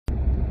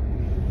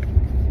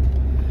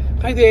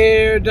Hi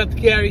there, Dr.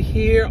 Gary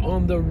here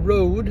on the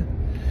road.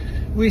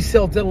 We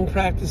sell dental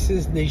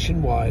practices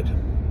nationwide.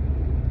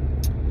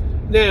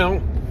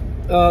 Now,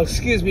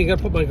 excuse me, I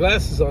gotta put my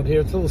glasses on here.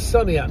 It's a little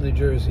sunny out in New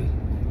Jersey.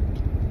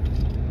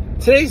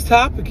 Today's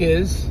topic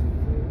is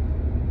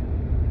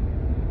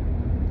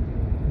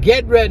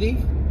get ready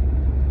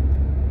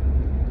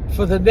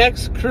for the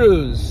next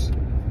cruise,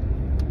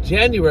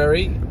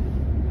 January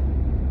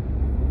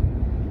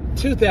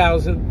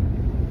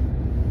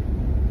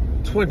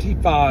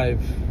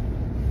 2025.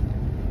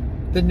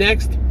 The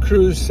next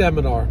cruise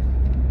seminar.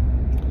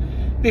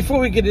 Before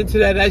we get into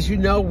that, as you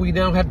know, we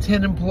now have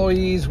 10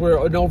 employees.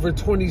 We're in over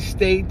 20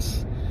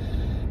 states,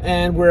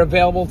 and we're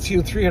available to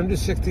you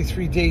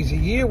 363 days a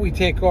year. We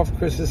take off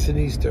Christmas and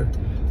Easter.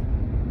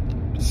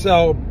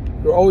 So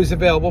we're always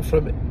available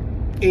from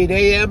 8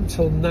 a.m.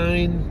 till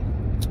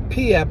 9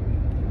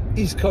 p.m.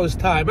 East Coast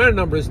time. Our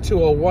number is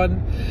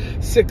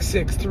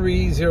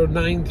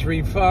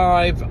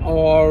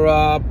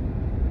 201-663-0935,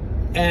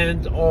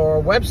 and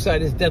our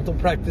website is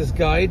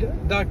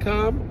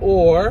dentalpracticeguide.com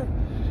or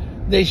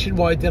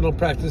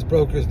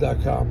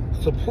nationwidedentalpracticebrokers.com.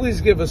 So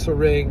please give us a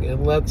ring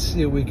and let's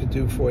see what we can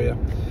do for you,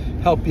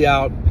 help you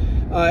out.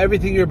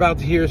 Everything you're about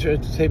to hear is for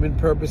entertainment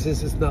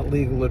purposes. It's not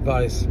legal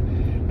advice.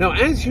 Now,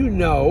 as you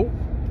know,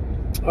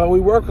 we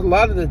work with a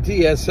lot of the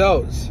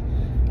DSOs,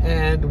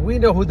 and we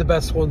know who the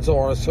best ones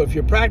are. So if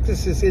your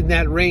practice is in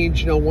that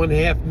range,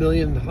 $1.5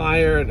 million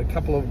higher, and a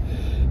couple of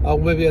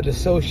maybe an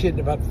associate and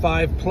about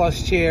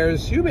 5+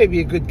 chairs, you may be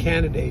a good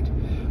candidate.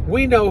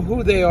 We know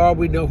who they are.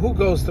 We know who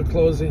goes to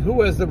closing,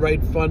 who has the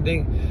right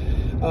funding.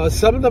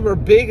 Some of them are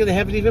big and they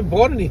haven't even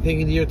bought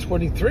anything in year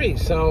 23.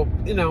 So,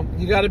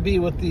 you got to be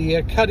with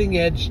the cutting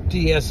edge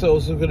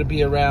DSOs who are going to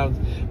be around.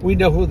 We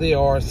know who they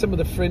are. Some of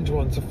the fringe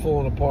ones are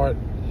falling apart.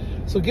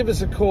 So give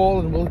us a call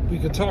and we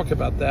can talk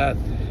about that.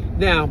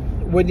 Now,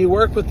 when you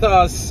work with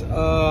us,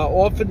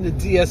 often the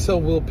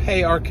DSO will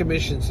pay our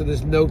commission, so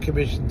there's no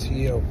commission to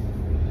you.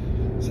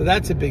 So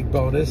that's a big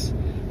bonus.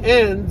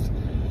 And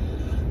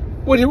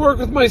when you work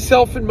with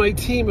myself and my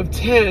team of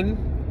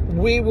 10,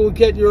 we will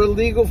get your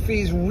legal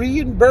fees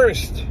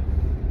reimbursed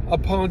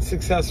upon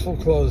successful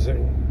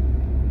closing.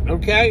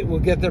 Okay? We'll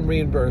get them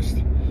reimbursed.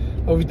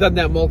 Well, we've done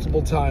that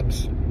multiple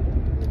times.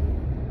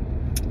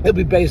 It'll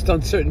be based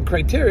on certain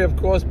criteria, of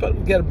course, but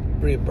we'll get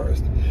them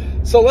reimbursed.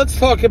 So let's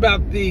talk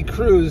about the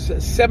cruise,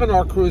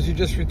 seminar cruise you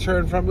just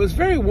returned from. It was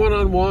very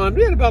one-on-one.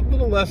 We had about a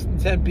little less than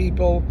 10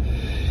 people.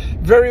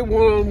 Very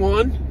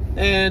one-on-one.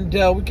 And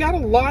we got a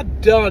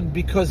lot done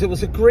because it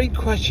was a great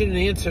question and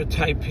answer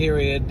type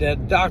period.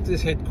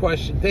 Doctors had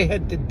questions. They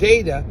had the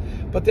data,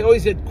 but they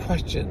always had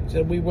questions.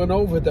 And we went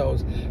over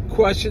those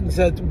questions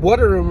that, what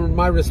are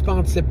my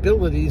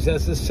responsibilities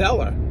as a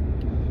seller?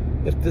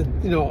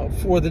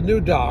 For the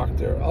new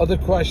doctor. Other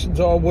questions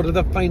are, what are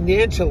the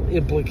financial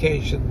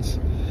implications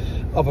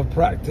of a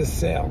practice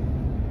sale?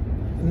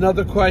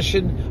 Another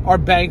question, are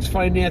banks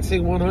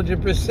financing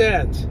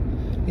 100%?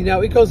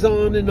 It goes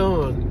on and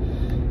on.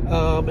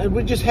 And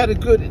we just had a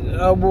good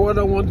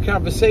one-on-one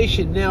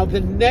conversation. Now,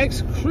 the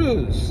next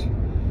cruise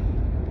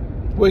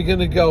we're going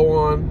to go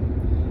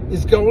on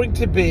is going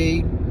to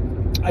be,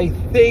 I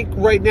think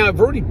right now,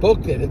 I've already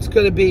booked it. It's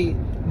going to be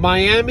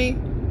Miami,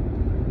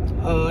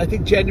 I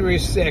think January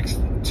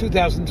 6th,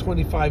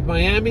 2025.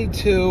 Miami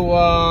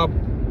to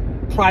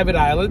Private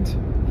Island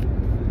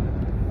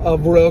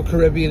of Royal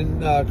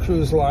Caribbean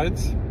Cruise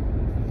Lines.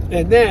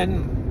 And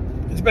then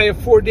it's about a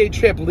 4-day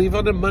trip. Leave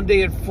on a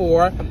Monday at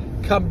 4.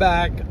 Come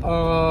back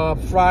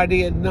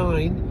Friday at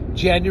 9,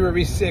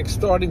 January 6th,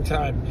 starting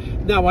time.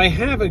 Now, I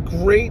have a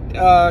great,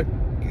 we're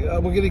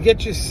going to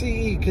get you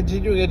CE,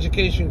 continuing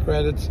education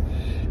credits.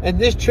 And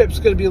this trip's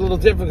going to be a little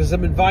different because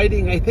I'm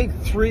inviting, I think,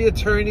 3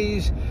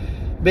 attorneys,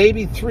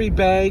 maybe 3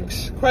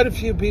 banks, quite a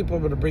few people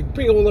I'm going to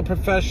bring all the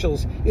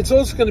professionals. It's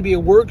also going to be a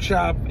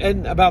workshop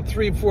and about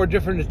 3 or 4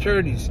 different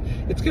attorneys.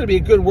 It's going to be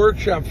a good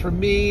workshop for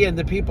me and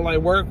the people I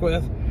work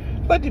with.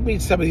 I'd like to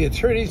meet some of the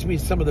attorneys,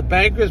 meet some of the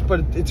bankers, but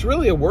it's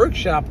really a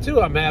workshop,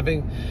 too, I'm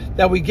having,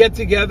 that we get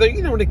together,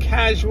 in a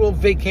casual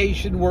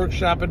vacation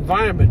workshop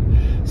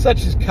environment,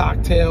 such as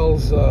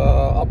cocktails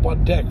up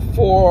on deck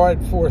 4 at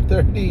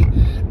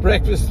 4:30,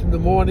 breakfast in the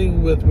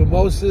morning with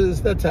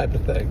mimosas, that type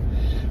of thing.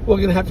 We're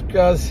going to have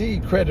CE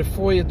credit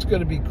for you. It's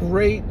going to be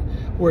great.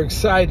 We're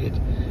excited.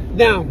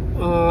 Now,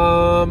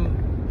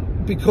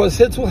 because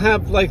since we'll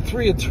have like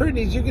 3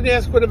 attorneys, you can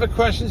ask whatever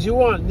questions you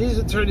want. These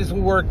attorneys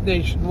will work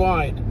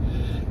nationwide.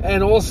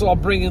 And also I'll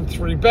bring in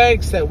 3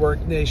 banks that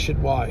work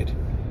nationwide.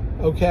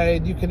 Okay?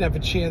 And you can have a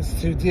chance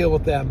to deal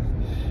with them.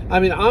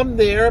 I'm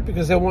there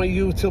because I want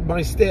you to,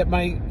 my staff,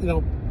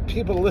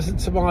 people to listen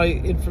to my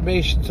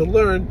information to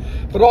learn,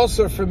 but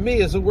also for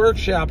me as a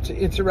workshop to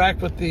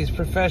interact with these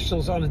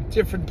professionals on a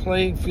different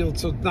playing field,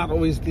 so it's not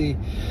always the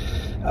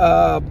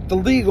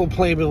legal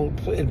playing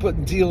field and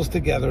putting deals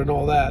together and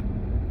all that.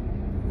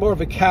 More of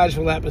a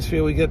casual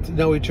atmosphere. We get to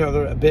know each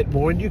other a bit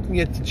more, and you can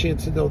get the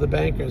chance to know the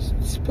bankers.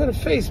 Just put a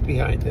face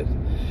behind it.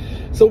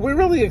 So we're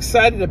really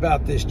excited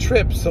about this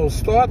trip. So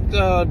start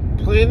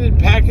planning,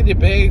 packing your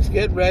bags,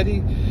 get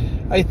ready.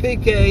 I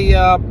think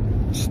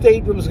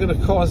stateroom is going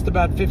to cost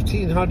about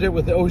 $1,500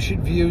 with the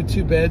ocean view,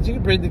 2 beds. You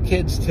can bring the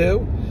kids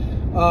too.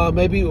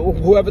 Maybe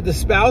whoever the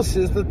spouse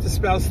is, let the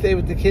spouse stay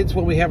with the kids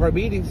when we have our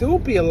meetings. There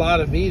won't be a lot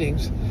of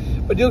meetings,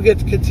 but you'll get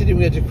the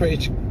continuing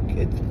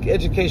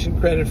education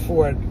credit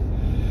for it.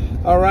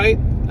 All right?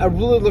 I'm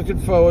really looking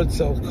forward.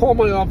 So call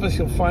my office.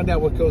 You'll find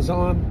out what goes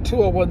on.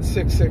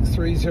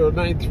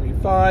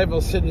 201-663-0935.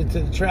 I'll send you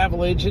to the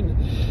travel agent,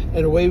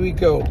 and away we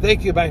go.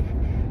 Thank you. Bye.